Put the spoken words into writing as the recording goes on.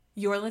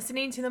You're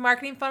listening to the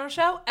Marketing Funnel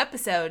Show,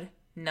 episode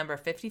number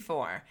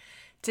 54.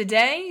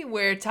 Today,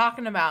 we're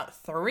talking about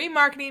 3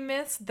 marketing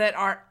myths that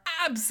are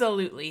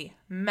absolutely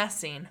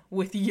messing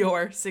with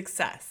your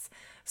success.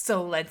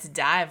 So let's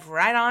dive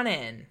right on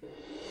in.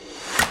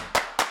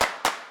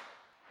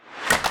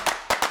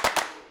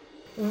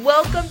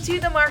 Welcome to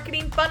the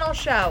Marketing Funnel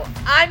Show.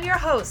 I'm your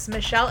host,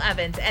 Michelle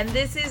Evans, and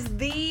this is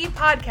the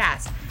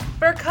podcast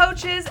for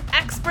coaches,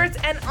 experts,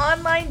 and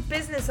online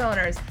business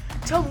owners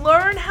to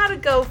learn how to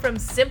go from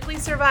simply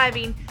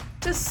surviving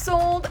to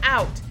sold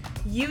out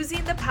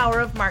using the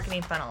power of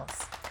marketing funnels.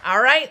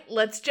 All right,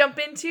 let's jump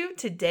into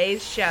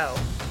today's show.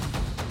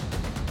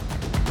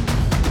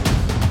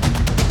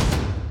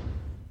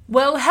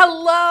 Well,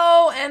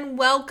 hello and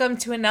welcome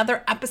to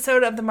another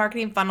episode of the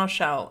Marketing Funnel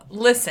Show.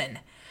 Listen,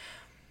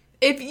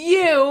 if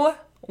you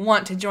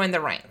want to join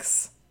the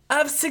ranks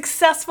of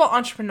successful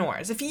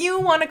entrepreneurs, if you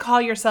want to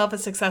call yourself a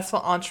successful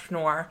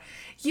entrepreneur,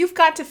 you've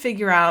got to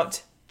figure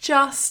out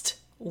just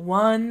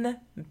one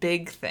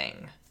big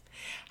thing: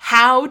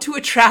 how to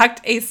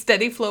attract a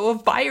steady flow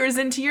of buyers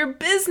into your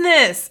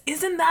business.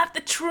 Isn't that the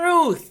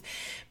truth?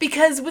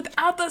 Because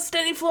without the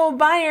steady flow of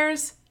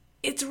buyers,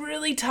 it's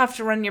really tough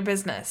to run your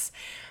business.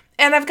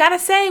 And I've got to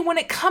say, when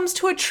it comes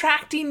to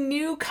attracting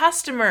new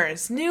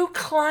customers, new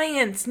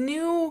clients,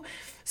 new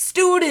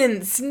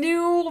students,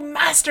 new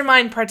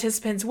mastermind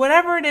participants,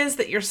 whatever it is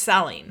that you're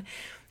selling,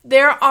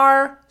 there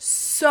are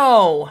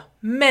so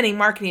many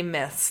marketing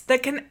myths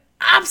that can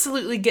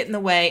absolutely get in the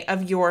way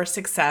of your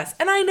success.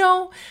 And I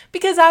know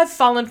because I've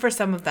fallen for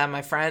some of them,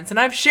 my friends, and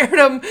I've shared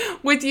them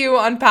with you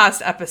on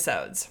past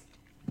episodes.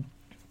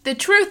 The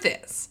truth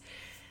is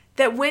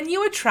that when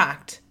you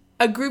attract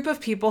a group of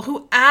people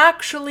who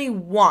actually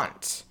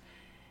want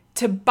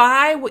to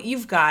buy what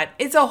you've got,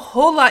 it's a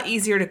whole lot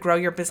easier to grow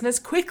your business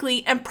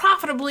quickly and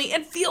profitably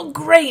and feel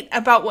great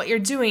about what you're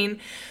doing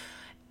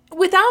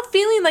without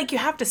feeling like you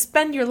have to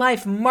spend your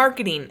life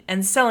marketing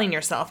and selling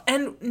yourself.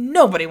 And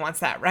nobody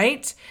wants that,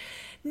 right?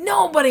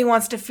 Nobody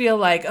wants to feel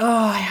like,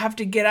 oh, I have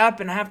to get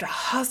up and I have to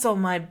hustle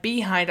my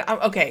behind.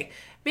 Okay,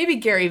 maybe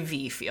Gary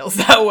Vee feels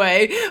that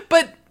way,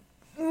 but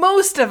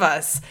most of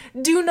us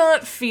do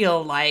not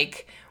feel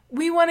like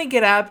we want to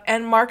get up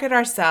and market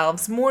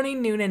ourselves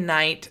morning, noon, and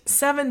night,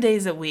 7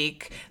 days a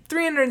week,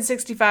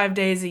 365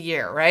 days a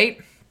year,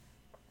 right?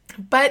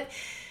 But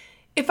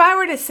if I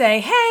were to say,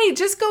 hey,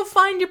 just go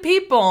find your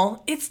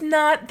people, it's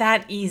not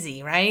that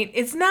easy, right?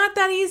 It's not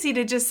that easy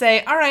to just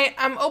say, all right,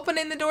 I'm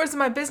opening the doors of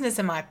my business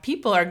and my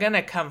people are going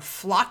to come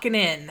flocking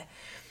in.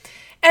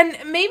 And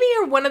maybe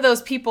you're one of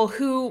those people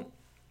who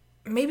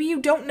maybe you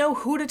don't know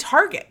who to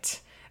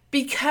target,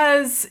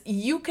 because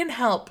you can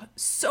help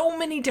so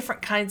many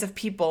different kinds of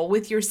people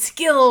with your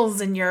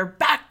skills and your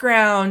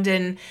background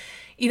and,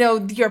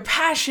 your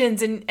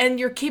passions and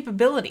your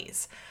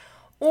capabilities.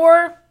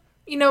 Or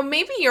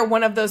maybe you're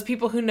one of those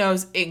people who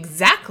knows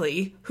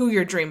exactly who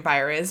your dream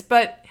buyer is,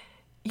 but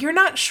you're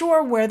not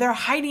sure where they're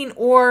hiding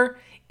or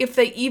if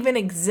they even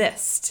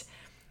exist.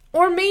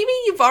 Or maybe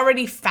you've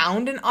already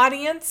found an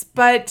audience,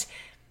 but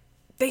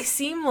they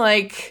seem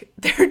like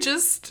they're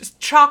just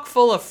chock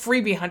full of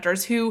freebie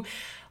hunters who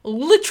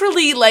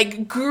literally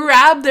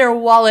grab their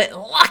wallet,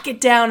 lock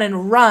it down,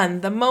 and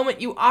run the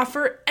moment you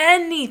offer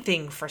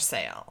anything for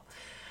sale.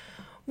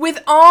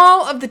 With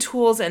all of the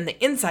tools and the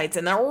insights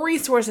and the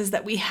resources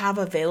that we have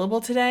available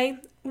today,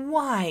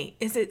 why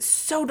is it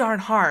so darn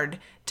hard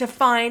to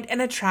find and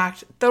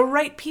attract the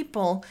right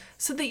people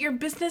so that your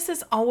business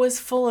is always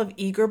full of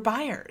eager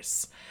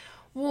buyers?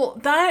 Well,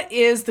 that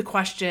is the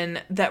question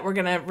that we're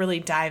going to really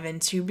dive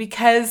into,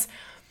 because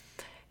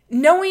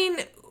knowing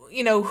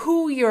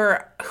who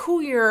your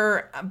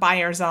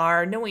buyers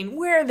are, knowing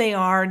where they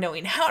are,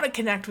 knowing how to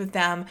connect with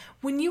them,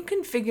 when you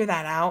can figure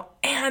that out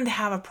and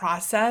have a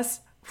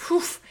process,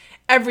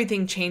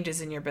 everything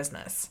changes in your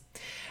business.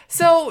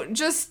 So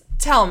just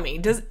tell me,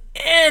 does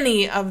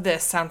any of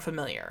this sound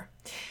familiar?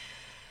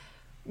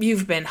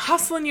 You've been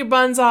hustling your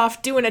buns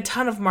off, doing a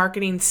ton of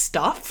marketing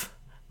stuff,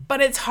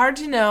 but it's hard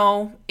to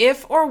know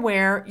if or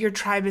where your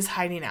tribe is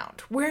hiding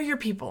out, where your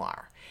people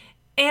are,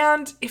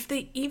 and if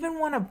they even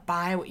want to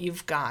buy what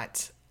you've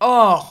got.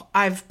 Oh,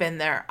 I've been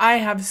there. I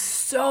have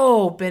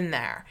so been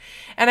there.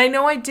 And I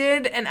know I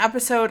did an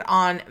episode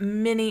on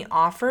mini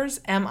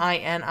offers,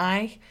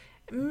 M-I-N-I.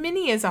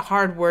 Mini is a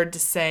hard word to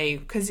say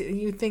because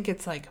you think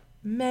it's like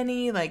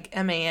many, like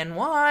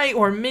M-A-N-Y,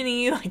 or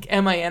mini, like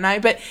M-I-N-I.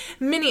 But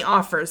mini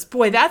offers,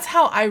 boy, that's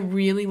how I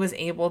really was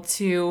able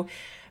to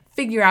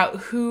figure out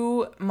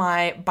who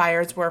my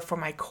buyers were for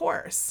my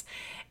course.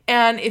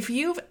 And if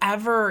you've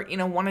ever,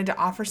 wanted to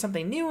offer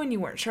something new and you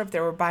weren't sure if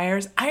there were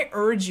buyers, I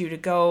urge you to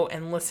go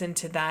and listen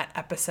to that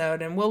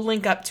episode, and we'll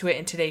link up to it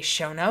in today's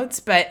show notes.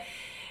 But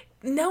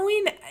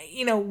knowing,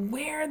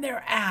 where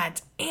they're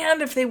at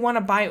and if they want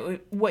to buy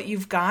what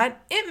you've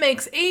got, it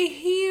makes a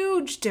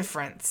huge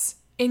difference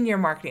in your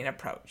marketing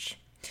approach.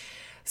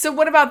 So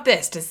what about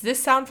this? Does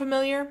this sound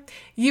familiar?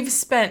 You've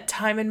spent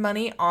time and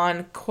money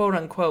on quote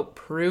unquote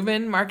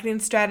proven marketing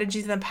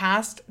strategies in the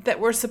past that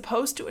were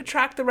supposed to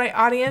attract the right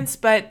audience,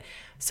 but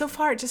so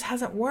far it just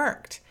hasn't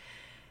worked.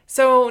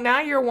 So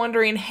now you're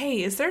wondering,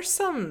 hey, is there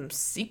some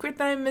secret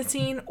that I'm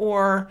missing?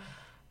 Or,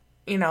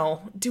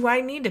 do I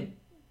need to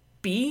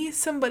be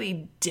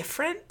somebody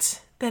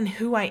different than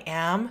who I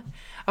am?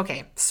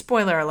 Okay,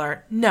 spoiler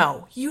alert.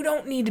 No, you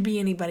don't need to be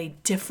anybody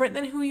different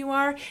than who you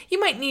are. You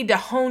might need to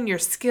hone your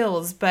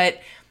skills,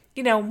 but,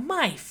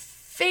 my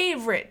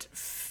favorite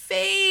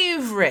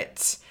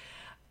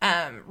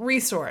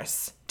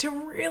resource to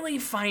really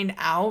find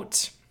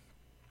out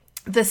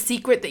the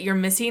secret that you're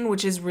missing,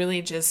 which is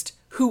really just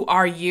who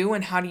are you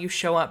and how do you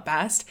show up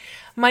best.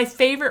 My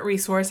favorite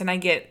resource, and I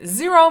get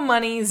zero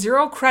money,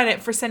 zero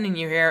credit for sending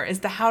you here, is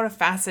the How to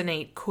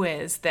Fascinate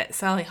quiz that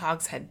Sally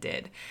Hogshead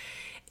did.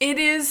 It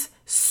is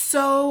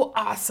so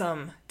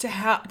awesome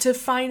to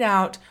find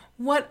out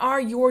what are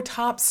your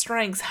top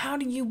strengths. How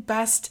do you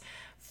best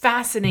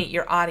fascinate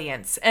your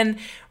audience? And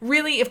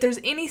really, if there's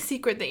any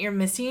secret that you're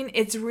missing,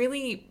 it's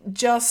really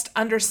just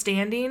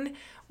understanding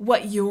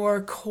what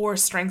your core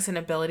strengths and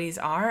abilities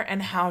are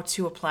and how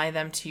to apply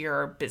them to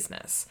your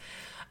business.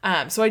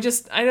 So I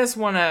just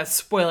want to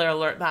spoiler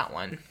alert that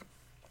one.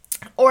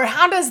 Or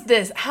how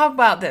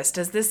about this?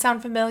 Does this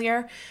sound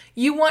familiar?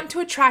 You want to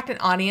attract an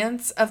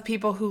audience of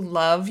people who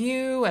love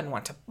you and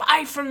want to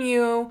buy from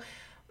you,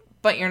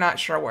 but you're not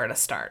sure where to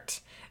start.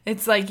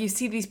 It's like you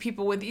see these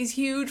people with these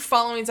huge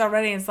followings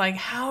already. And it's like,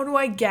 how do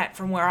I get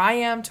from where I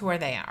am to where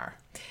they are?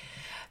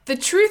 The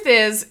truth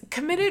is,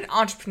 committed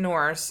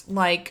entrepreneurs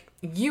like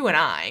you and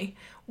I,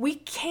 we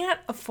can't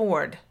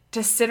afford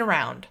to sit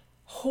around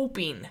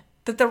hoping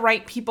that the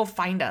right people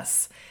find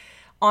us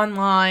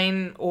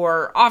online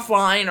or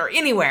offline or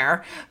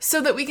anywhere so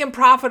that we can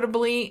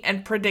profitably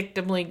and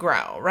predictably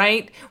grow,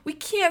 right? We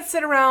can't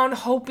sit around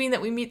hoping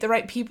that we meet the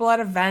right people at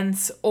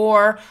events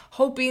or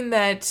hoping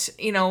that,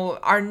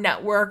 our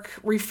network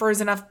refers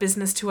enough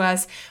business to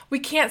us. We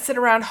can't sit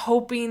around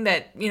hoping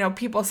that,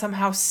 people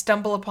somehow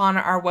stumble upon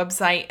our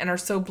website and are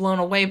so blown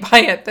away by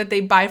it that they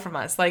buy from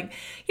us.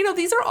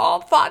 These are all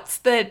thoughts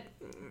that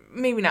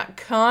maybe not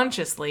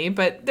consciously,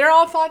 but they're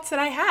all thoughts that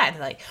I had.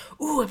 Like,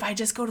 ooh, if I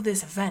just go to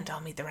this event,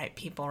 I'll meet the right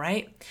people,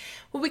 right?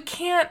 Well, we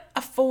can't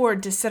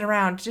afford to sit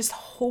around just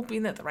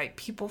hoping that the right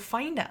people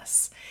find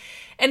us.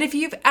 And if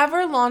you've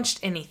ever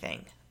launched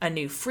anything, a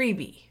new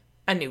freebie,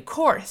 a new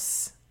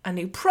course, a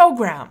new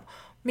program,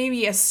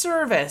 maybe a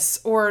service,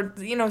 or,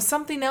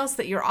 something else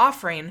that you're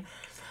offering,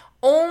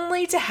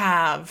 only to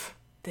have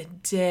the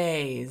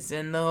days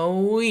and the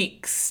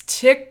weeks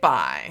tick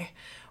by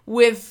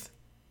with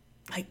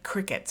like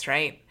crickets,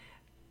 right?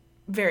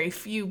 Very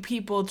few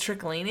people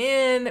trickling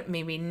in,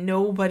 maybe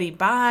nobody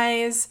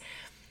buys,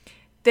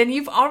 then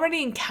you've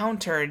already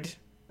encountered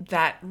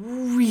that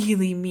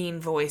really mean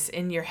voice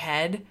in your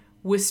head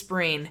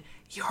whispering,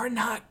 you're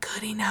not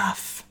good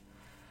enough,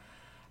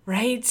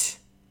 right?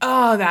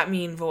 Oh, that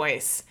mean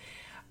voice.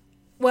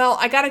 Well,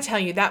 I gotta tell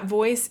you, that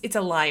voice, it's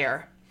a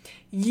liar.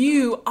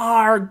 You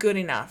are good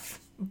enough,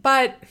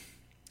 but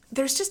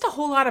there's just a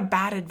whole lot of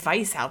bad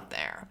advice out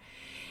there.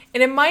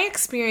 And in my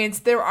experience,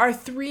 there are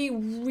 3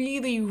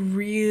 really,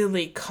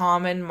 really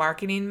common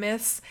marketing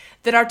myths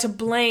that are to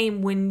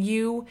blame when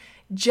you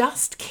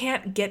just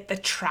can't get the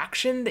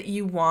traction that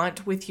you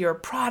want with your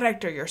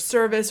product or your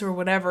service or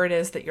whatever it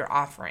is that you're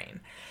offering.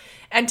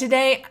 And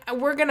today,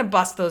 we're going to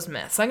bust those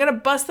myths. I'm going to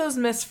bust those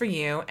myths for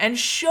you and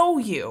show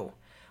you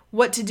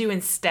what to do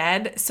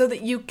instead so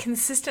that you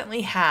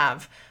consistently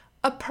have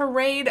a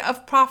parade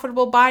of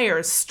profitable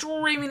buyers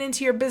streaming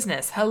into your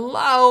business.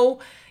 Hello?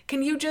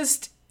 Can you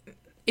just...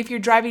 If you're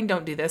driving,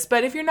 don't do this.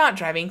 But if you're not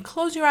driving,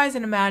 close your eyes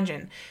and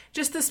imagine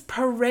just this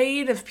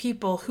parade of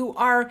people who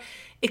are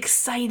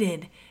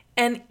excited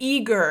and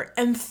eager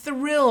and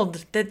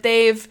thrilled that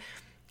they've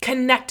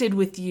connected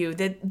with you,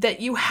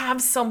 that you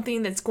have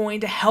something that's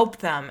going to help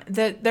them,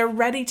 that they're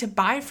ready to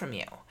buy from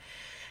you.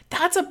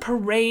 That's a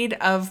parade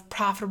of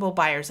profitable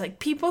buyers, like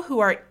people who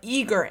are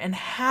eager and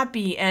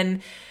happy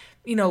and,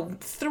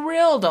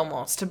 thrilled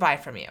almost to buy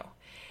from you.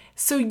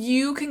 So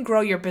you can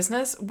grow your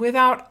business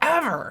without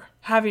ever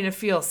having to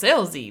feel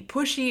salesy,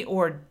 pushy,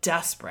 or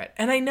desperate.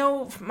 And I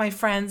know, my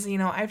friends,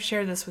 I've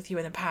shared this with you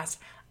in the past.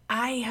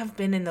 I have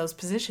been in those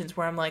positions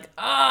where I'm like,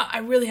 I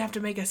really have to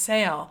make a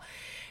sale.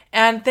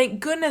 And thank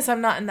goodness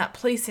I'm not in that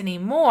place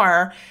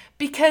anymore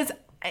because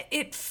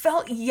it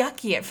felt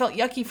yucky. It felt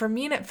yucky for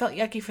me and it felt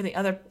yucky for the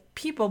other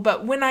people.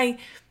 But when I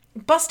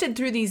busted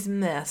through these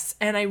myths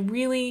and I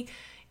really,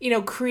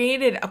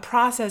 created a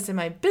process in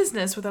my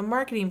business with a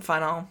marketing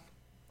funnel,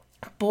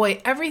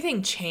 boy,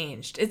 everything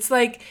changed. It's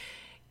like,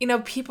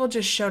 people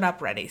just showed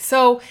up ready.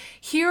 So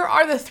here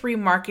are the 3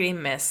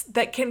 marketing myths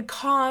that can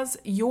cause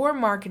your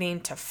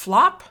marketing to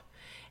flop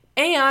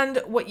and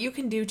what you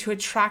can do to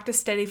attract a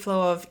steady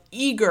flow of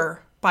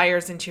eager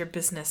buyers into your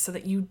business so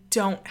that you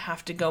don't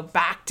have to go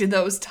back to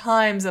those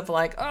times of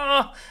like,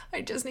 I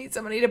just need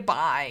somebody to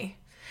buy.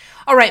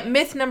 All right,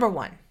 myth number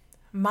 1.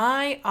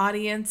 My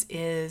audience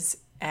is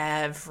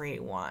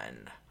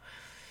everyone.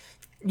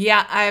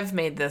 Yeah, I've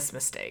made this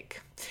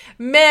mistake.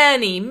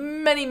 Many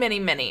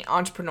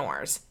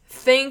entrepreneurs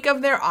think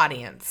of their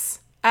audience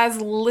as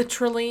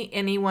literally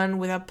anyone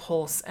with a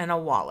pulse and a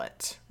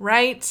wallet,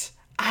 right?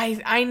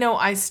 I know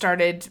I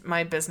started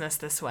my business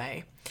this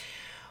way.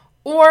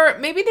 Or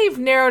maybe they've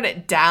narrowed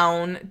it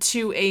down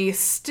to a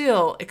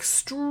still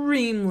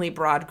extremely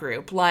broad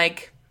group,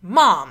 like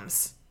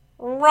moms,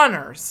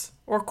 runners,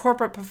 or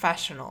corporate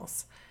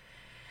professionals.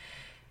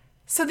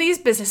 So these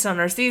business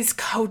owners, these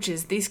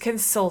coaches, these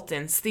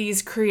consultants,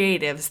 these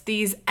creatives,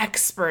 these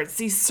experts,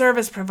 these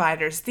service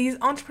providers, these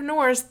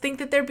entrepreneurs think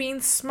that they're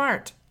being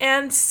smart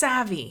and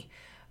savvy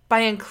by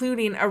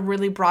including a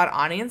really broad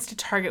audience to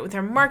target with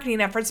their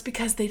marketing efforts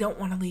because they don't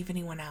want to leave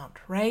anyone out,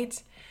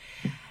 right?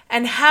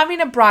 And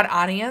having a broad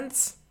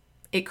audience,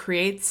 it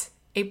creates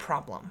a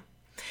problem.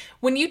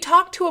 When you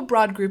talk to a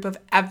broad group of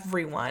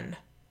everyone,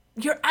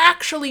 you're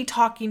actually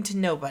talking to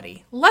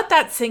nobody. Let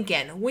that sink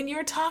in. When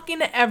you're talking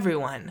to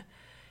everyone,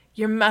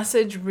 your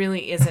message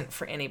really isn't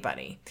for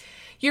anybody.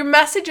 Your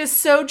message is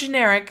so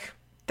generic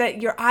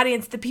that your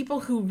audience, the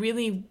people who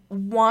really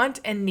want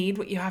and need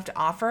what you have to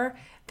offer,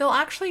 they'll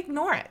actually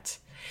ignore it.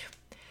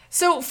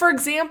 So, for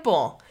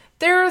example,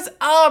 there's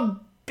a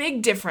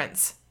big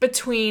difference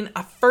between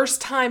a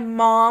first-time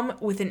mom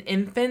with an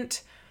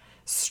infant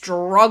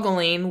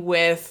struggling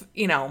with,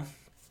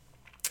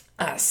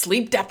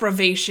 sleep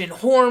deprivation,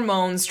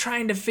 hormones,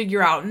 trying to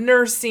figure out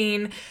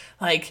nursing,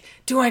 like,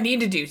 do I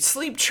need to do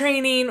sleep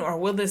training or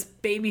will this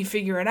baby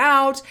figure it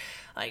out?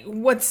 Like,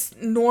 what's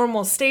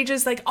normal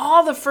stages? Like,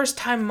 all the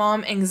first-time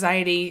mom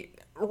anxiety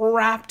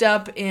wrapped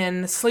up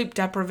in sleep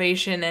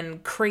deprivation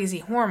and crazy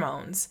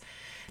hormones.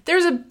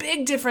 There's a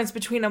big difference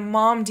between a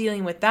mom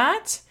dealing with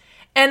that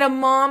and a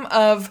mom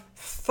of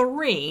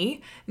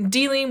 3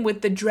 dealing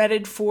with the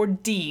dreaded 4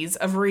 Ds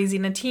of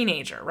raising a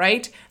teenager,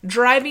 right?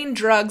 Driving,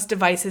 drugs,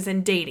 devices,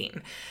 and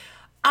dating.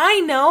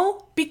 I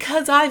know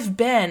because I've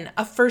been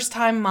a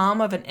first-time mom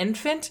of an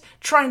infant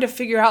trying to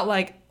figure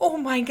out oh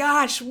my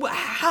gosh,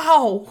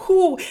 how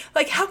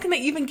can I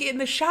even get in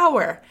the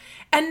shower?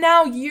 And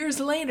now years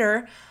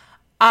later,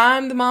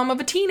 I'm the mom of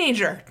a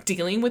teenager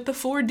dealing with the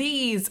 4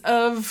 Ds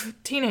of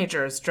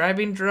teenagers,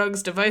 driving,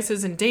 drugs,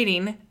 devices, and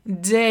dating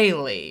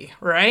daily,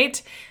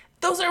 right?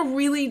 Those are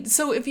really,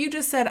 so if you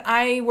just said,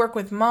 I work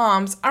with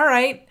moms, all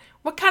right,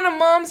 what kind of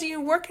moms are you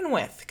working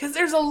with? Because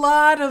there's a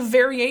lot of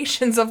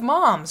variations of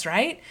moms,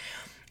 right?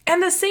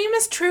 And the same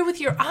is true with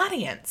your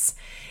audience.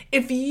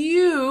 If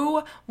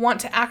you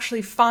want to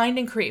actually find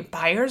and create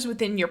buyers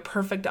within your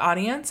perfect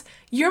audience,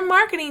 your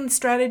marketing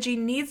strategy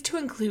needs to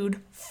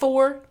include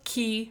 4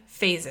 key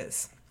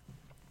phases.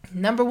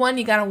 Number 1,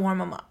 you got to warm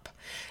them up.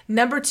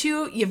 Number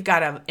 2, you've got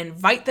to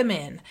invite them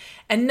in.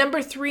 And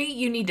number 3,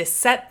 you need to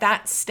set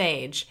that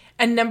stage.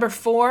 And number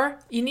 4,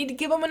 you need to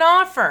give them an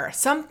offer,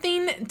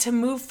 something to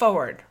move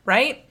forward,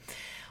 right?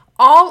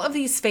 All of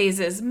these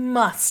phases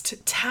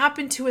must tap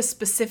into a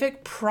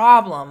specific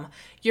problem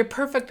your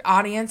perfect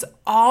audience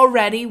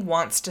already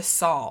wants to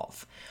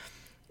solve.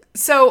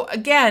 So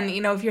again,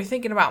 if you're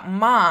thinking about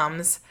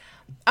moms,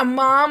 a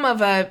mom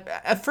of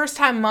a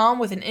first-time mom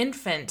with an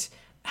infant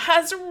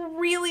has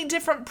really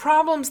different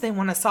problems they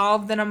want to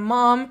solve than a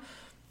mom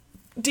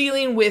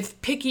dealing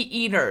with picky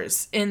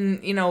eaters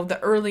in, the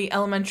early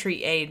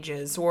elementary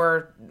ages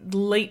or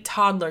late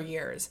toddler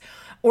years,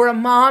 or a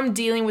mom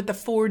dealing with the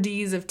 4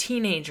 Ds of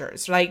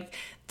teenagers.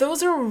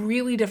 Those are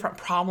really different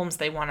problems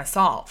they want to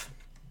solve.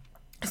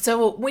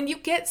 So when you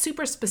get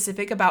super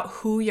specific about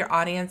who your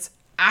audience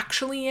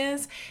actually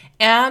is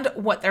and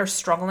what they're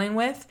struggling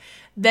with,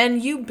 then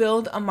you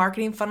build a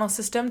marketing funnel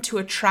system to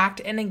attract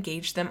and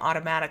engage them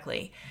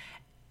automatically.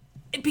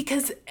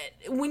 Because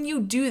when you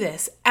do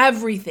this,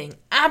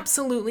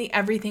 absolutely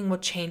everything will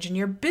change in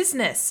your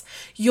business.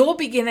 You'll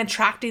begin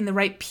attracting the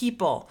right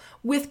people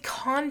with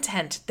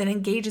content that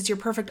engages your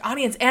perfect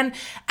audience. And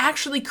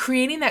actually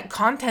creating that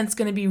content is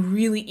going to be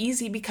really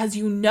easy because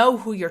you know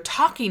who you're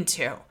talking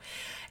to.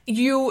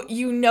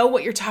 You know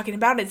what you're talking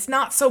about. It's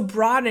not so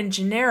broad and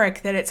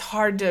generic that it's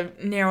hard to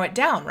narrow it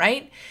down,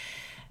 right?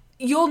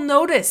 You'll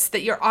notice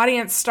that your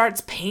audience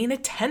starts paying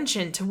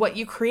attention to what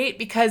you create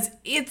because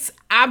it's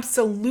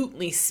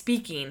absolutely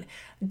speaking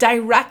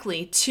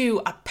directly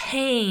to a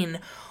pain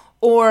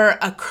or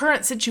a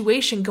current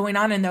situation going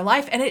on in their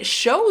life. And it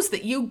shows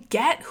that you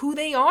get who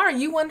they are.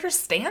 You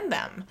understand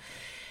them.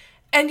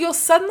 And you'll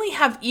suddenly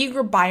have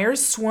eager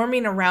buyers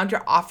swarming around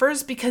your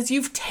offers because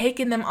you've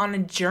taken them on a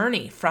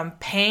journey from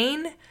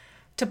pain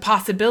to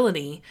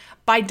possibility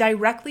by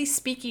directly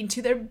speaking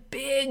to their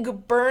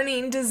big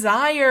burning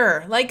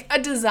desire, like a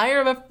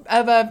desire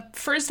of a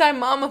first-time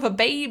mom of a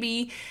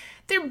baby.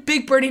 Their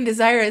big burning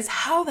desire is,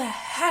 how the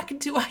heck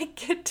do I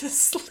get to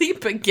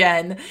sleep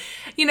again?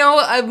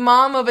 A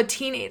mom of a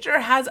teenager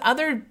has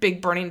other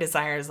big burning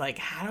desires, like,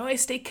 how do I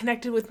stay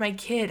connected with my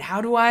kid?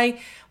 How do I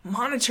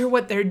monitor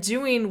what they're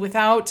doing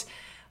without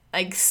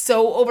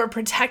so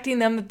overprotecting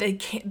them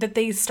that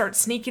they start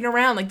sneaking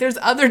around? There's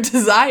other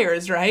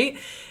desires, right?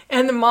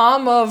 And the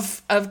mom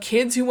of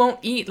kids who won't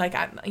eat,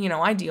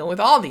 I deal with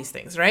all these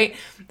things, right?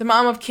 The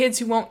mom of kids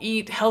who won't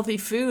eat healthy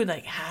food,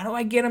 how do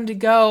I get them to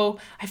go?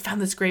 I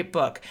found this great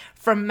book,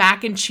 From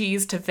Mac and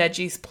Cheese to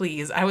Veggies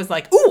Please. I was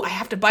like, ooh, I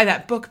have to buy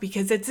that book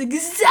because it's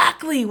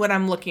exactly what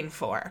I'm looking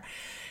for.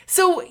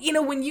 So,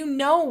 when you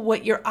know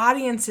what your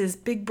audience's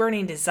big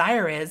burning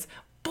desire is,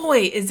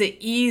 boy, is it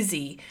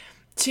easy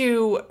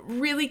to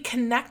really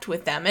connect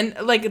with them. And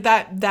like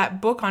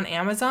that book on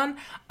Amazon,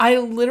 I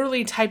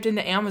literally typed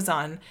into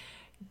Amazon,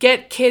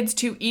 get kids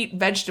to eat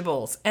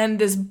vegetables. And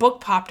this book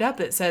popped up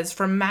that says,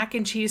 from mac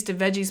and cheese to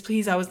veggies,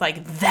 please. I was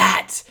like,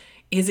 that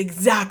is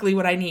exactly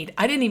what I need.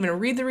 I didn't even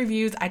read the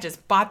reviews. I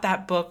just bought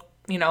that book,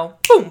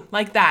 boom,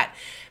 like that.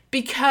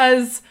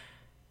 Because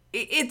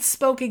it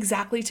spoke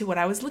exactly to what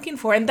I was looking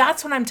for. And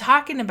that's what I'm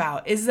talking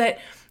about, is that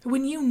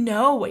when you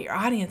know what your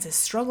audience is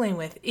struggling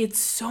with, it's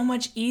so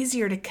much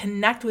easier to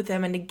connect with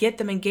them and to get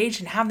them engaged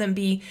and have them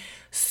be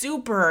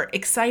super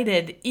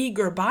excited,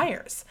 eager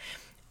buyers.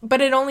 But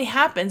it only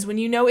happens when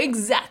you know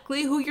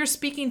exactly who you're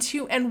speaking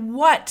to and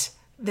what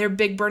their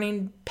big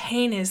burning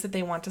pain is that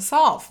they want to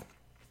solve.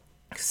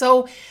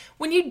 So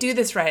when you do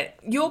this right,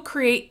 you'll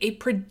create a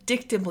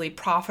predictably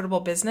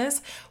profitable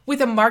business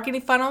with a marketing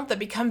funnel that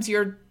becomes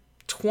your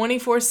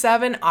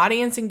 24/7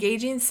 audience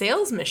engaging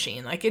sales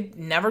machine. Like, it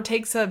never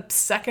takes a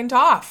second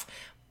off,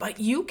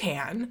 but you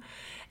can.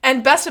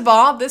 And best of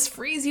all, this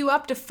frees you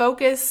up to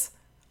focus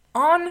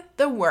on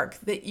the work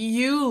that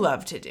you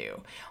love to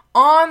do,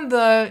 on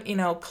the,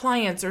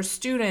 clients or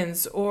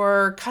students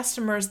or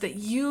customers that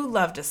you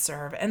love to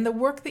serve, and the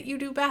work that you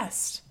do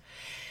best.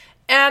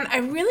 And I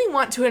really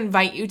want to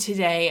invite you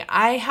today.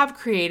 I have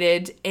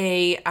created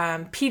a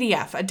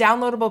PDF, a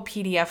downloadable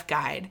PDF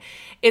guide.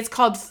 It's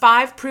called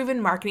 5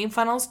 Proven Marketing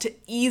Funnels to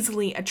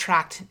Easily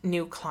Attract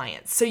New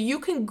Clients. So you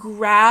can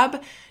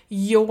grab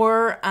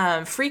your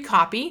free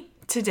copy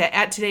today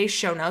at today's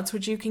show notes,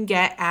 which you can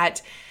get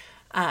at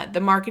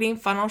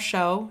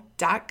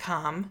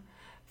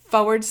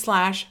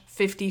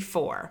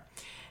themarketingfunnelshow.com/54.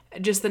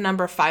 Just the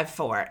number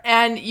 54.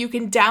 And you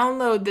can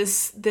download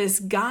this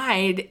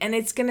guide, and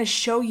it's going to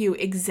show you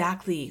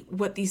exactly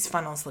what these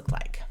funnels look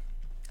like.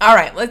 All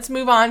right, let's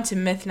move on to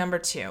myth number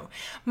 2.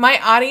 My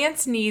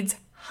audience needs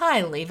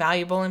highly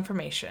valuable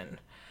information.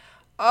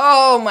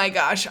 Oh my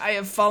gosh, I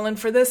have fallen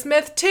for this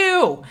myth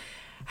too.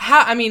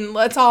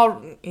 Let's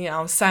all,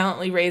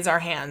 silently raise our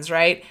hands,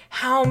 right?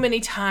 How many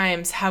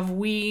times have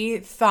we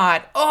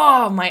thought,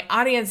 oh, my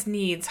audience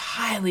needs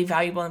highly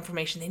valuable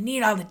information. They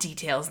need all the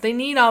details. They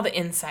need all the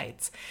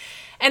insights.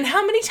 And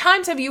how many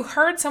times have you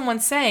heard someone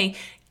say,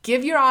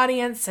 give your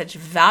audience such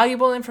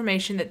valuable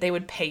information that they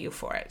would pay you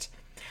for it?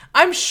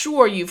 I'm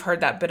sure you've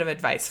heard that bit of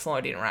advice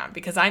floating around,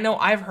 because I know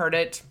I've heard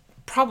it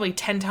probably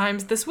 10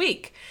 times this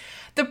week.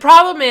 The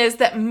problem is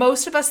that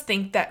most of us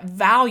think that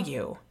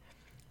value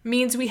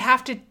means we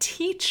have to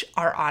teach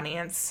our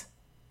audience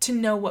to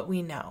know what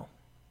we know,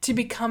 to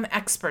become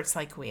experts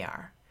like we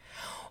are.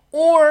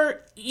 Or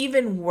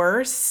even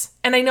worse,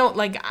 and I know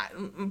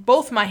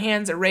both my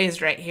hands are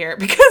raised right here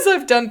because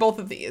I've done both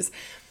of these.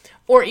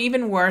 Or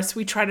even worse,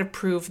 we try to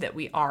prove that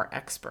we are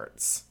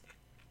experts.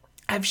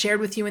 I've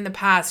shared with you in the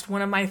past,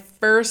 one of my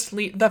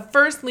the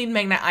first lead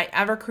magnet I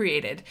ever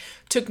created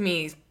took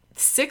me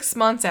 6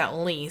 months at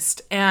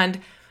least,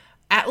 and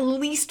at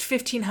least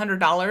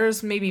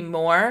 $1,500, maybe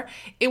more.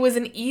 It was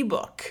an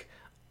ebook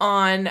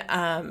on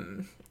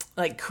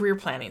career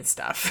planning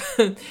stuff.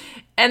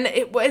 And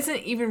it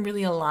wasn't even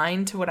really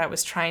aligned to what I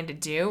was trying to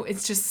do.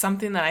 It's just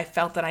something that I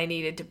felt that I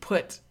needed to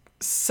put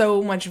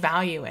so much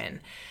value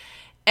in.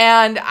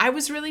 And I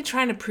was really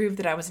trying to prove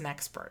that I was an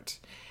expert.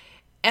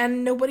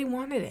 And nobody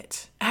wanted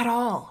it at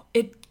all.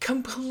 It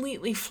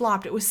completely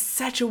flopped. It was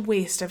such a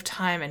waste of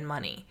time and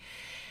money.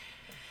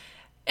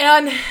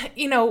 And,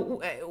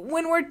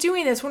 when we're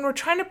doing this, when we're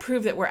trying to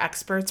prove that we're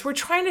experts, we're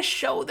trying to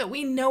show that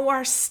we know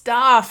our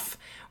stuff.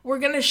 We're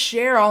going to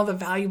share all the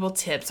valuable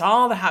tips,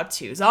 all the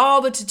how-tos,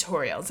 all the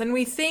tutorials. And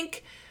we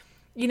think,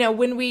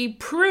 when we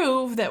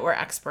prove that we're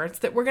experts,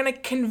 that we're going to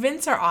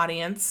convince our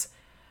audience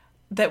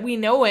that we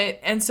know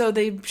it, and so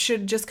they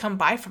should just come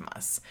buy from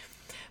us.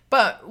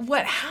 But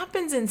what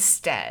happens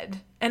instead,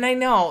 and I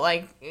know,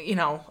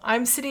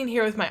 I'm sitting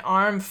here with my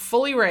arm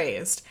fully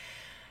raised.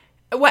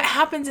 What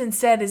happens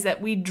instead is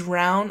that we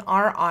drown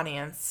our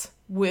audience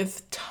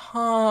with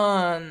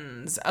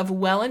tons of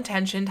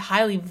well-intentioned,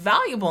 highly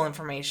valuable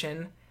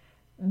information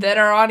that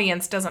our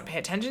audience doesn't pay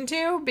attention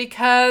to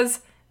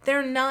because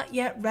they're not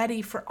yet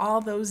ready for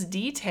all those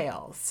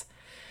details.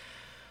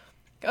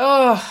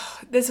 Oh,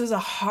 this was a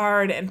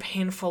hard and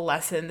painful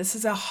lesson. This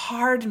is a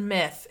hard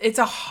myth. It's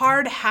a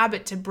hard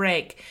habit to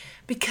break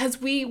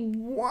because we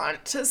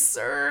want to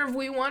serve.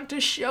 We want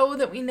to show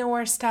that we know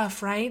our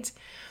stuff, right?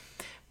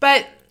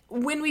 But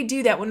when we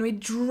do that, when we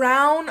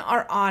drown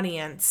our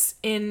audience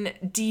in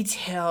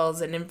details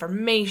and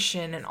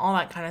information and all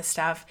that kind of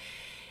stuff,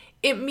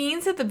 it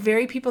means that the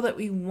very people that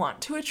we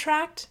want to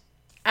attract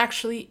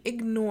actually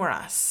ignore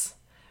us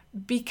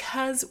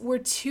because we're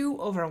too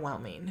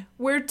overwhelming,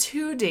 we're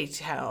too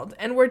detailed,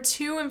 and we're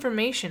too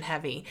information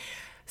heavy.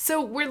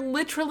 So we're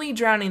literally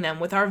drowning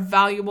them with our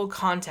valuable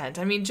content.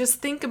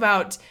 Just think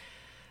about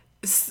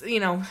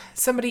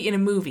somebody in a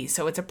movie,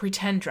 so it's a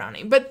pretend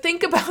drowning. But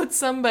think about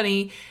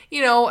somebody,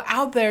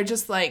 out there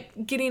just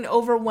like getting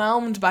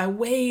overwhelmed by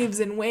waves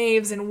and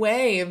waves and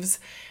waves.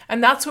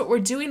 And that's what we're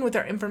doing with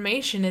our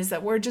information, is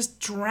that we're just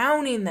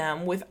drowning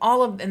them with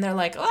and they're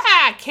like,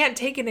 I can't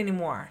take it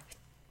anymore.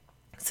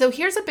 So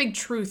here's a big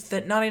truth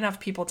that not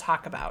enough people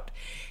talk about.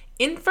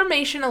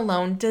 Information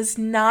alone does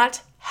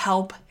not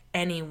help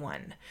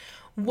anyone.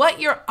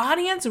 What your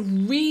audience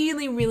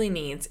really, really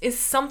needs is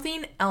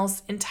something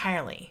else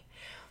entirely.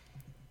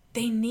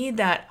 They need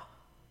that.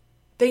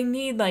 They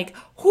need like,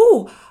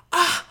 oh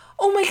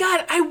my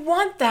God, I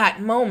want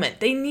that moment.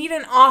 They need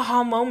an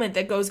aha moment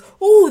that goes,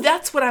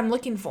 that's what I'm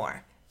looking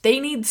for. They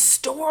need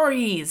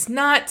stories,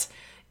 not,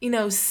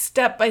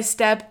 step by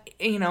step,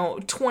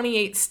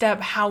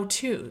 28-step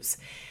how-tos.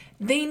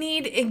 They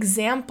need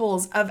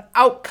examples of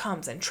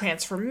outcomes and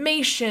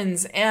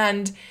transformations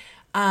and,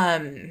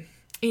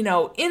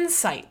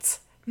 insights,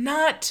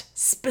 not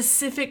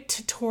specific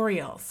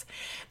tutorials.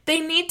 They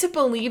need to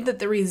believe that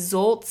the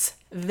results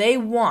they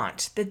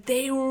want, that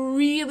they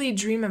really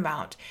dream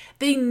about,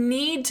 they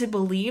need to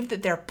believe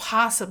that they're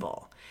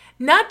possible.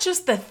 Not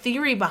just the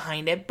theory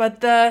behind it,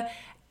 but the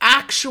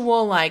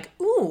actual I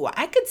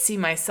could see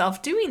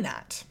myself doing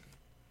that.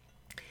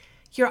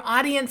 Your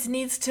audience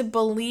needs to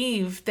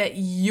believe that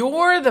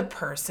you're the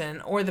person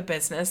or the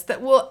business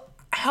that will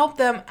help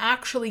them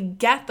actually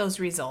get those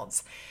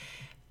results.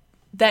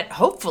 That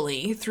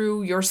hopefully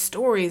through your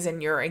stories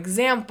and your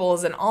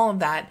examples and all of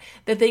that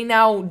they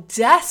now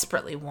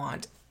desperately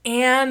want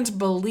and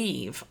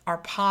believe are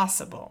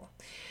possible.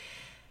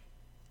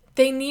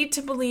 They need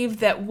to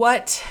believe that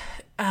what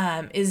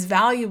is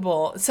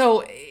valuable.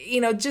 So,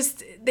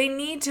 they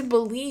need to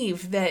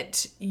believe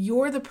that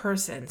you're the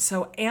person.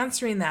 So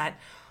answering that,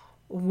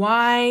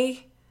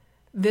 why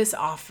this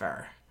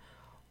offer?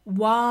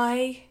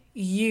 Why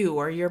you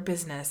or your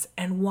business,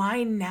 and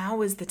why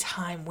now is the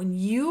time when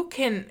you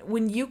can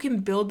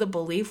build the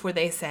belief where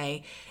they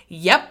say,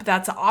 yep,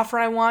 that's an offer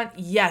I want.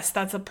 Yes,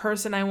 that's a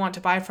person I want to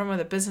buy from or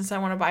the business I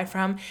want to buy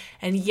from.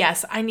 And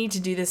yes, I need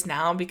to do this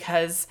now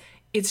because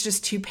it's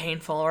just too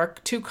painful or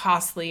too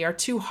costly or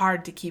too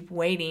hard to keep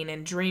waiting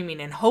and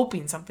dreaming and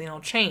hoping something will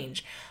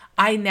change.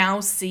 I now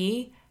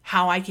see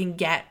how I can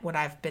get what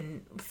I've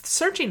been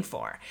searching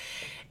for.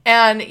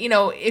 And,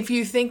 if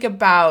you think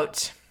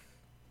about,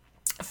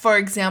 for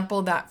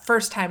example, that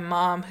first-time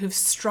mom who's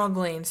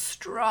struggling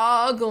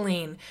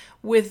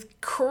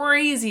with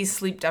crazy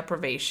sleep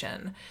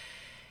deprivation.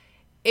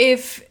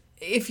 If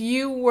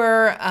you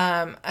were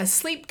a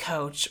sleep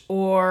coach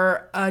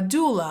or a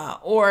doula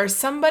or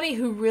somebody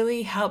who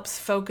really helps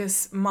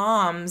focus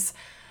moms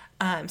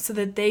so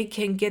that they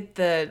can get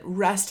the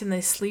rest and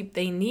the sleep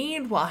they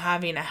need while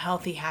having a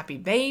healthy, happy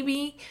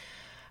baby,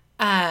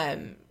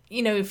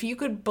 if you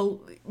could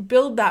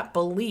build that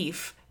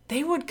belief,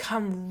 they would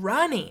come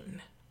running.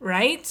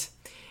 Right?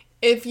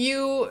 If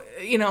you,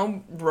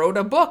 wrote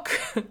a book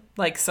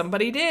like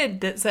somebody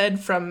did that said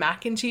from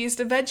mac and cheese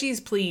to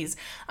veggies, please.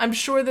 I'm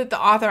sure that the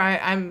author,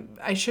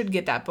 I should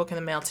get that book in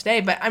the mail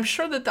today, but I'm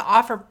sure that the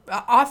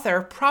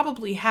author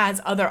probably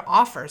has other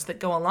offers that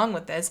go along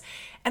with this.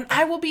 And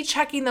I will be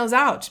checking those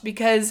out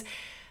because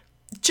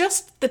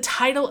just the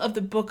title of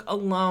the book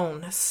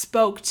alone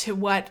spoke to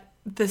what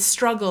the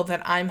struggle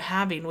that I'm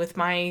having with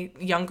my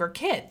younger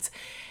kids.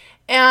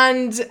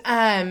 And,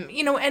 and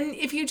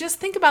if you just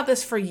think about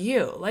this for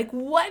you,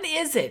 what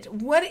is it?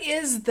 What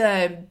is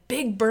the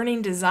big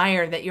burning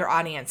desire that your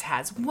audience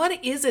has?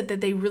 What is it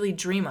that they really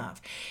dream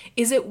of?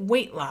 Is it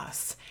weight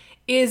loss?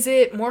 Is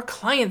it more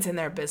clients in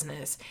their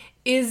business?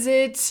 Is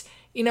it,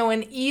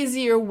 an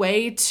easier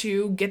way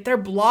to get their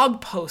blog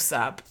posts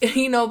up?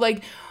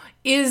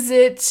 Is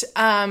it,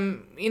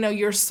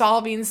 you're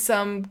solving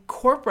some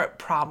corporate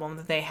problem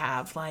that they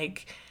have,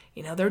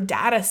 their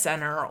data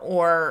center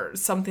or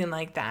something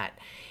like that?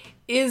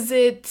 Is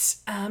it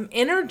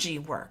energy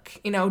work?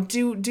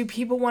 Do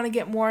people want to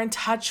get more in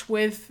touch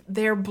with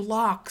their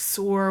blocks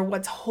or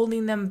what's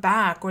holding them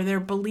back or their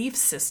belief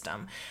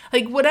system?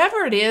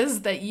 Whatever it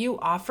is that you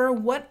offer,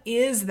 what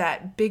is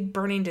that big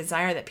burning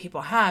desire that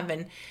people have?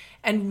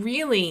 And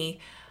really,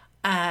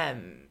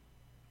 when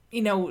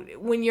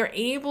you're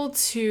able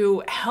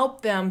to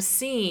help them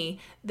see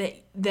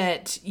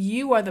that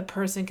you are the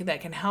person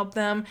that can help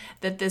them,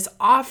 that this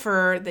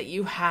offer that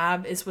you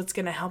have is what's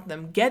going to help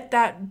them get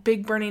that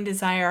big burning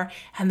desire,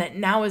 and that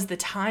now is the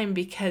time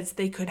because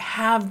they could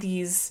have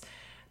these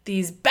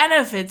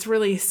benefits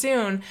really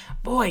soon,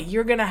 boy,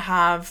 you're going to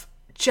have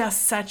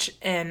just such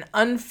an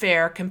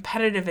unfair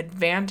competitive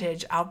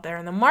advantage out there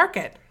in the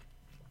market.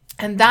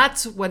 And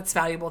that's what's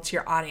valuable to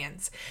your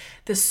audience.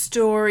 The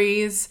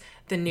stories,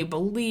 the new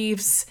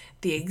beliefs,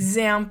 the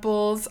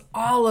examples,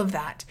 all of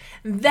that.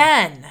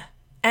 Then,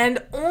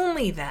 and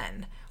only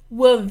then,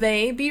 will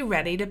they be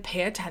ready to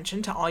pay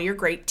attention to all your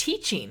great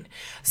teaching.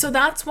 So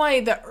that's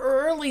why the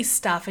early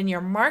stuff in your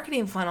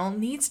marketing funnel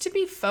needs to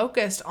be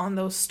focused on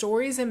those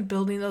stories and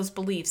building those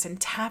beliefs and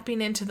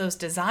tapping into those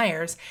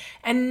desires,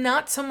 and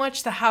not so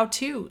much the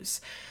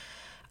how-tos.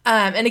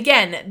 And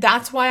again,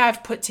 that's why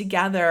I've put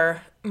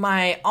together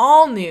my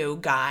all new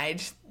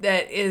guide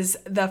that is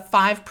the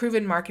 5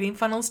 proven marketing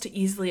funnels to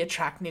easily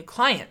attract new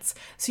clients.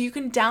 So you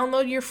can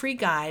download your free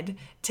guide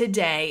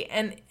today.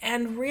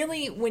 And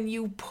really, when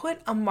you put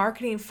a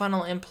marketing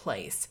funnel in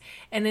place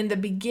and in the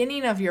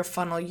beginning of your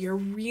funnel, you're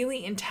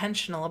really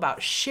intentional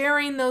about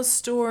sharing those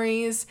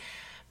stories,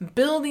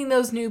 building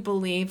those new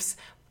beliefs,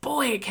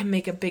 boy, it can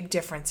make a big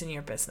difference in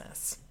your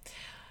business.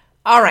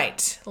 All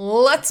right,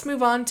 let's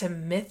move on to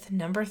myth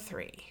number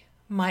 3.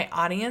 My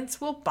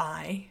audience will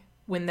buy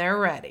when they're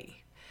ready.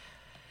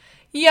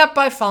 Yep,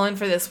 I've fallen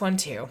for this one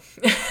too.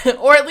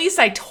 Or at least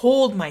I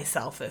told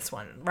myself this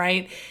one,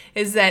 right?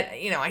 Is that,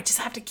 I just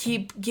have to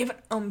keep giving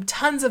them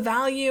tons of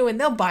value and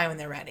they'll buy when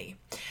they're ready.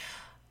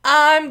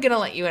 I'm going to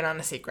let you in on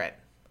a secret.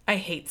 I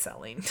hate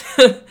selling.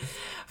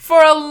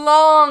 For a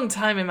long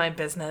time in my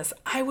business,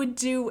 I would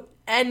do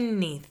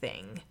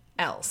anything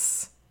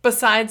else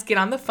besides get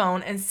on the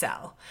phone and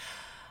sell.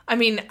 I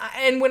mean,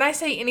 and when I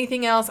say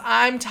anything else,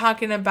 I'm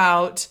talking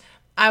about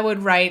I would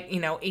write,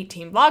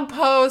 18 blog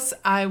posts.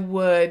 I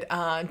would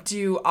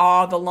do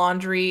all the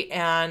laundry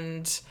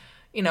and,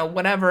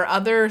 whatever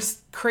other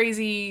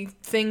crazy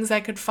things I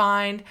could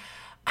find.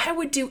 I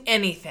would do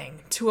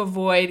anything to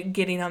avoid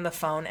getting on the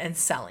phone and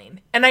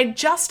selling. And I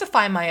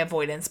justify my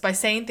avoidance by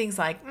saying things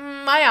like,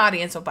 my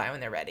audience will buy when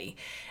they're ready.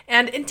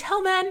 And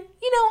until then,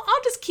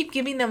 I'll just keep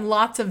giving them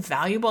lots of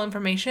valuable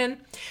information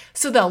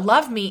so they'll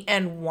love me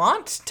and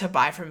want to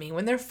buy from me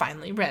when they're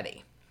finally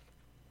ready.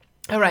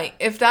 All right,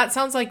 if that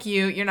sounds like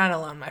you, you're not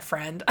alone, my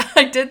friend.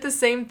 I did the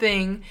same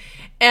thing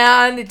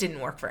and it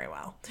didn't work very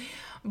well.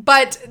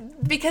 But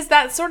because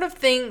that sort of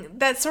thinking,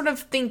 that sort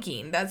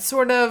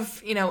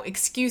of,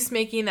 excuse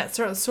making, that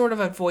sort of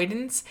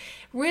avoidance,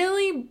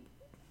 really,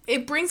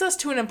 it brings us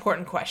to an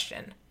important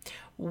question.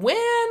 When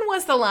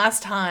was the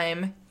last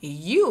time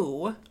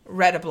you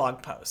read a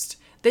blog post,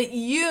 that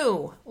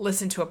you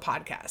listened to a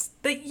podcast,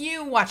 that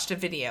you watched a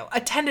video,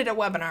 attended a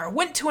webinar,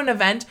 went to an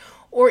event,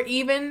 or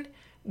even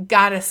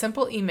got a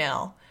simple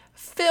email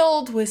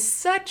filled with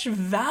such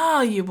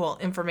valuable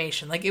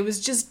information, like it was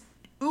just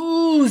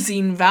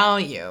oozing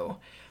value,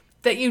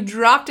 that you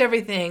dropped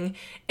everything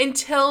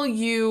until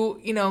you,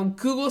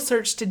 Google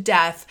searched to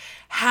death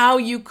how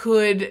you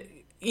could,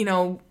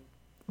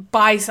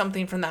 buy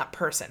something from that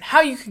person, how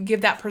you could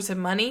give that person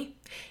money,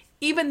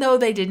 even though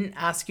they didn't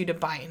ask you to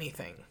buy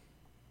anything?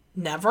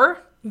 Never?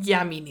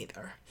 Yeah, me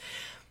neither.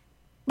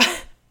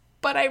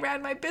 But I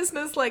ran my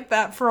business like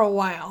that for a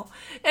while.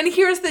 And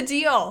here's the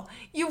deal.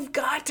 You've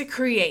got to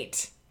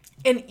create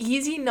an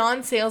easy,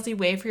 non-salesy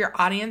way for your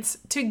audience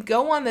to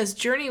go on this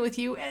journey with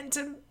you and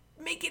to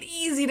make it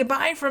easy to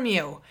buy from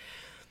you.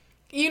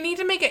 You need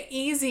to make it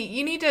easy.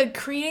 You need to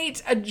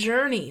create a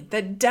journey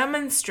that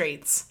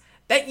demonstrates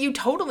that you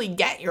totally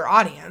get your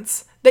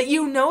audience, that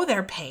you know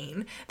their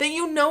pain, that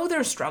you know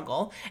their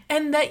struggle,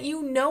 and that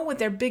you know what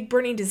their big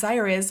burning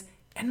desire is,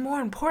 and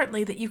more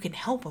importantly, that you can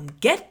help them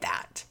get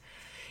that.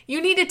 You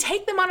need to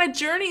take them on a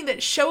journey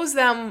that shows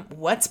them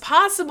what's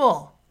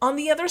possible on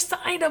the other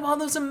side of all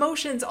those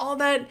emotions, all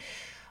the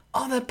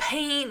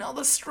pain, all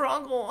the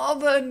struggle,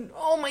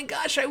 oh my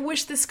gosh, I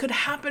wish this could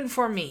happen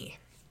for me.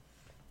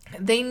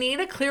 They need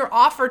a clear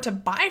offer to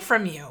buy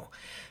from you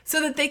so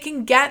that they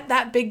can get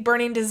that big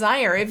burning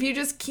desire. If you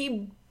just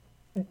keep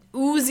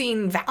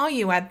oozing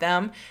value at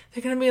them,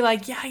 they're going to be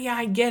like, yeah,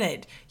 I get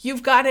it.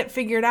 You've got it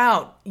figured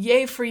out.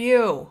 Yay for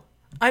you.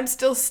 I'm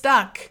still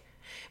stuck.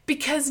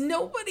 Because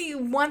nobody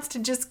wants to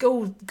just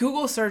go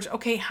Google search,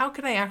 okay, how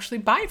can I actually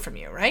buy from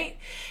you, right?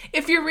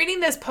 If you're reading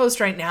this post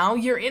right now,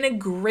 you're in a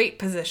great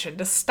position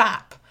to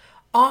stop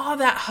all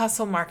that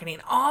hustle marketing,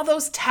 all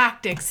those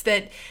tactics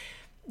that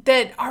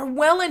are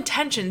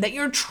well-intentioned, that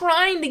you're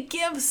trying to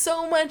give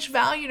so much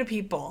value to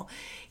people.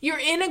 You're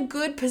in a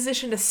good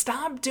position to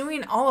stop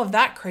doing all of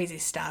that crazy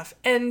stuff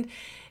and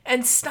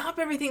stop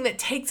everything that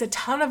takes a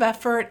ton of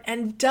effort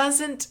and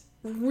doesn't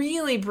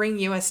really bring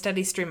you a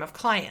steady stream of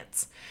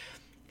clients.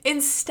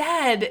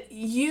 Instead,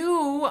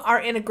 you are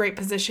in a great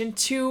position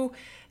to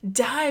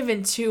dive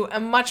into a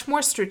much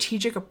more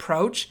strategic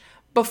approach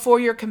before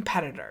your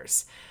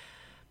competitors.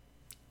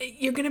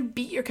 You're going to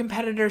beat your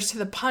competitors to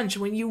the punch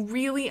when you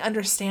really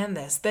understand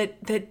this,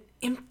 that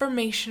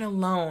information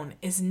alone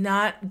is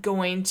not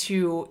going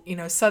to,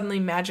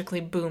 suddenly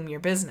magically boom your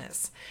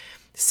business.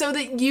 So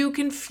that you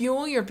can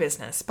fuel your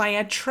business by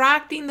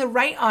attracting the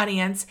right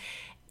audience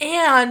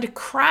and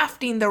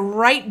crafting the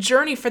right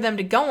journey for them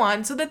to go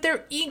on so that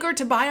they're eager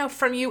to buy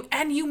from you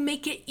and you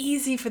make it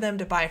easy for them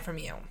to buy from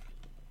you.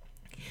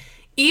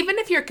 Even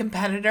if your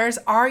competitors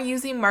are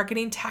using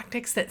marketing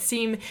tactics that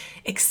seem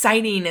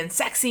exciting and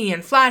sexy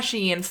and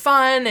flashy and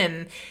fun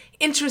and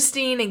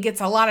interesting and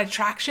gets a lot of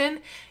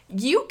traction,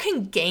 you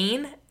can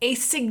gain a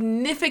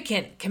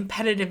significant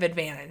competitive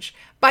advantage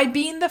by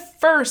being the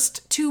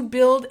first to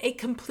build a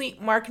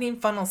complete marketing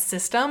funnel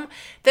system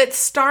that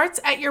starts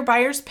at your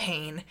buyer's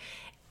pain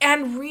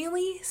and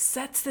really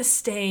sets the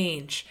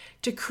stage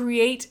to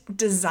create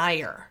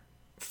desire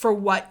for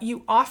what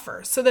you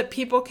offer so that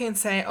people can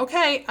say,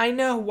 okay, I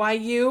know why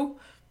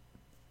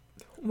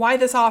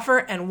this offer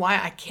and why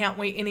I can't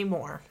wait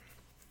anymore.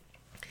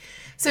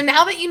 So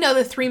now that you know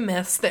the 3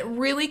 myths that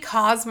really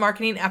cause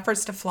marketing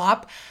efforts to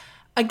flop,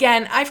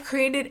 again, I've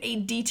created a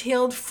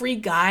detailed free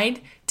guide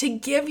to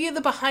give you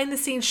the behind the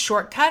scenes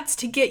shortcuts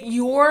to get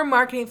your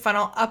marketing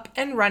funnel up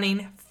and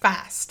running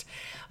fast.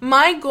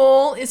 My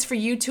goal is for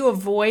you to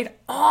avoid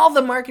all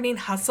the marketing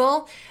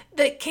hustle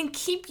that can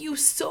keep you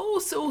so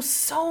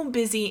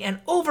busy and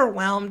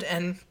overwhelmed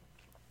and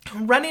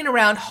running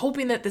around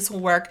hoping that this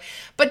will work,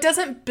 but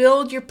doesn't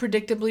build your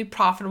predictably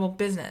profitable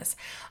business.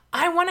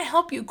 I want to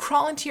help you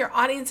crawl into your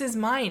audience's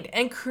mind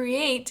and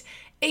create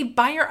a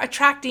buyer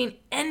attracting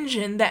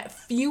engine that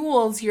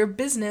fuels your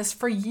business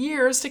for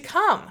years to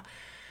come.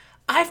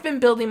 I've been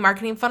building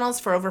marketing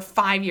funnels for over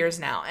 5 years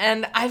now,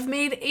 and I've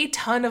made a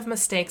ton of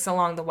mistakes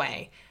along the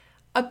way.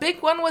 A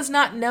big one was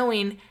not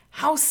knowing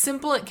how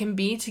simple it can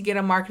be to get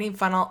a marketing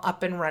funnel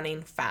up and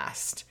running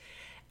fast.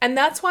 And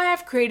that's why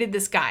I've created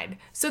this guide,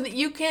 so that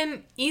you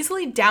can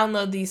easily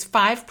download these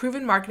 5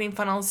 proven marketing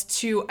funnels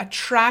to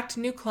attract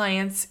new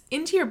clients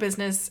into your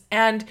business,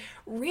 and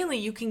really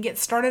you can get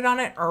started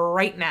on it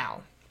right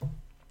now.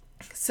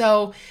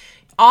 So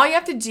all you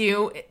have to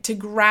do to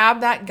grab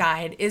that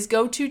guide is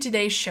go to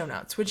today's show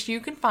notes, which you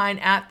can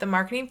find at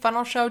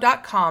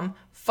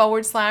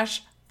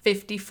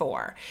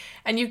themarketingfunnelshow.com/54.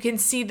 And you can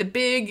see the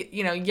big,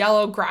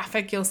 yellow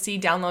graphic. You'll see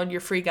download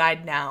your free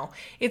guide now.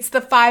 It's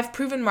the 5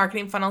 proven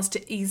marketing funnels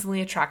to easily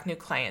attract new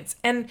clients.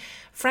 And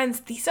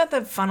friends, these are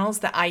the funnels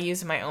that I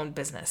use in my own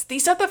business.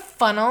 These are the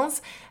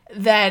funnels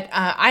that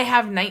I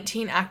have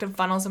 19 active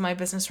funnels in my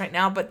business right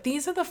now, but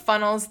these are the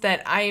funnels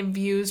that I have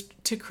used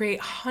to create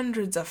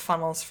hundreds of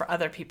funnels for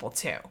other people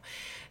too.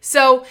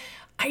 So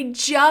I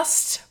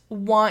just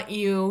want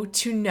you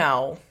to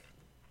know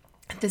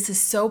this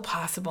is so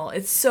possible.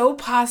 It's so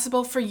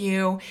possible for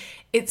you.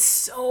 It's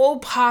so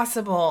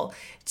possible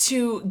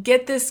to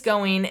get this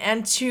going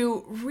and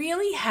to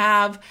really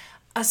have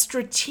a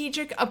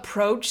strategic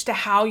approach to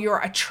how you're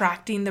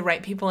attracting the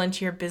right people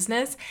into your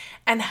business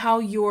and how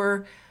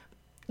you're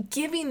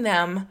giving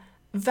them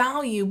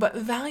value, but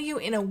value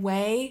in a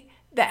way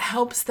that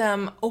helps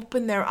them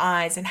open their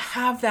eyes and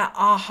have that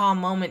aha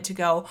moment to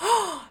go,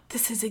 oh,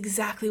 this is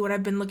exactly what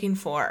I've been looking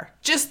for.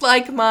 Just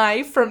like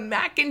my from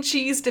mac and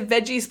cheese to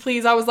veggies,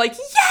 please. I was like,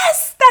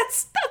 yes,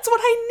 that's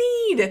what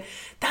I need.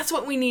 That's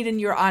what we need in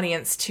your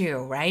audience too,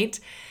 right?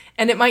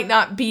 And it might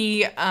not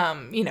be,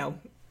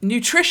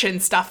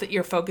 nutrition stuff that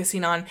you're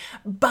focusing on,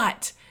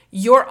 but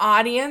your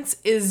audience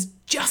is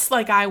just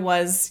like I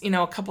was,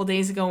 a couple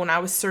days ago when I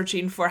was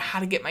searching for how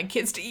to get my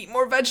kids to eat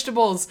more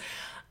vegetables.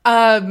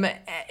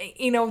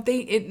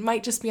 It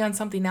might just be on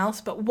something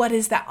else, but what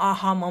is that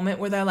aha moment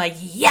where they're like,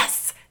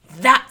 yes,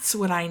 that's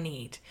what I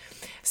need.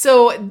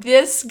 So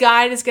this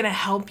guide is going to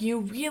help you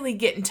really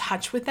get in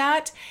touch with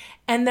that.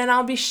 And then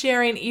I'll be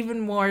sharing even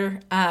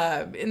more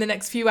in the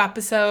next few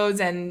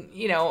episodes and,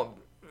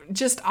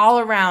 just all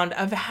around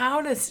of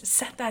how to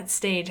set that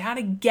stage, how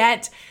to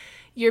get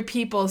your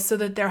people so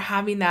that they're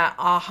having that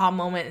aha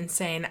moment and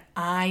saying,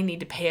 I need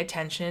to pay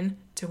attention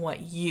to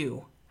what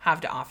you have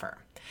to offer.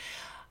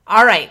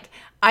 All right.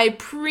 I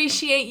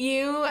appreciate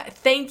you.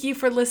 Thank you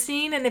for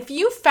listening. And if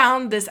you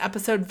found this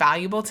episode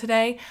valuable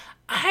today,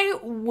 I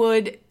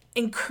would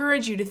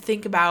encourage you to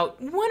think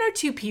about 1 or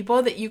 2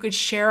 people that you could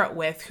share it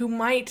with who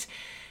might,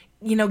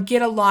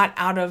 get a lot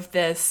out of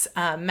this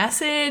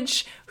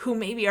message, who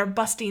maybe are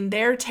busting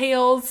their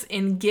tails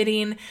in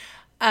getting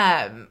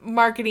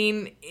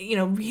marketing,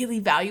 really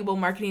valuable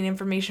marketing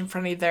information in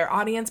front of their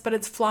audience, but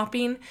it's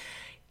flopping.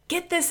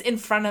 Get this in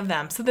front of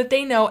them so that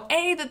they know,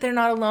 A, that they're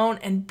not alone,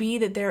 and B,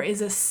 that there is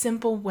a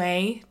simple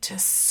way to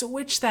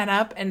switch that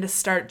up and to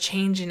start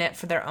changing it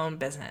for their own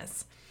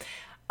business.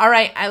 All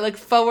right, I look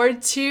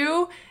forward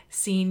to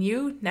seeing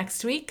you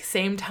next week,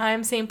 same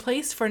time, same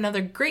place, for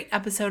another great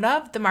episode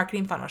of The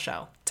Marketing Funnel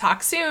Show.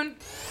 Talk soon.